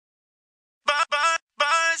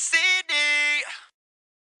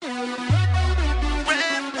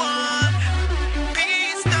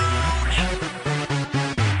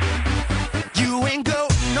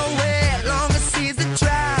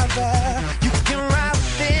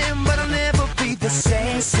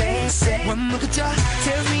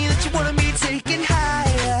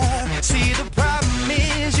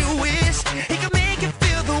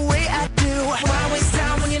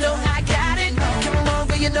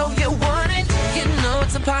know you want it. You know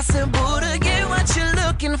it's impossible to get what you're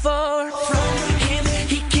looking for from him.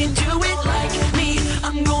 He can do it like me.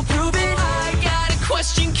 I'm gonna prove it. I got a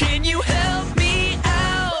question. Can you help me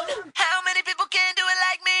out? How many people can do it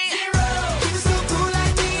like me? Zero. You're so cool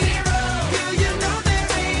like me. Zero. You know there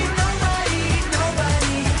ain't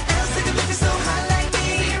nobody else that can make me so hot like me.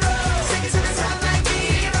 Zero. Take it to the top like me.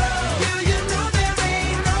 Zero. You know there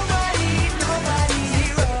ain't nobody.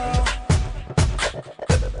 Zero.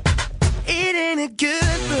 It ain't a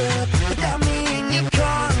good look without me in your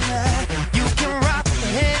corner. You can rock the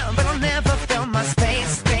hell, but I'll never feel my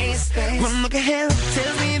space. One look at him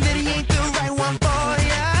tells me that he ain't the right one for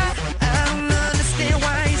ya. I don't understand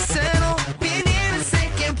why he settled being in a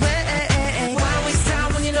second place. Why waste time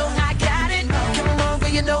when you know I got it? Come on,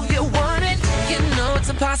 girl, you know you want it. You know it's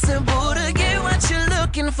impossible to get what you're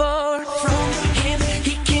looking for from him.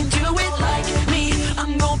 He can do it like me.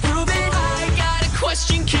 I'm gonna prove it. I got a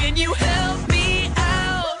question. Can you help?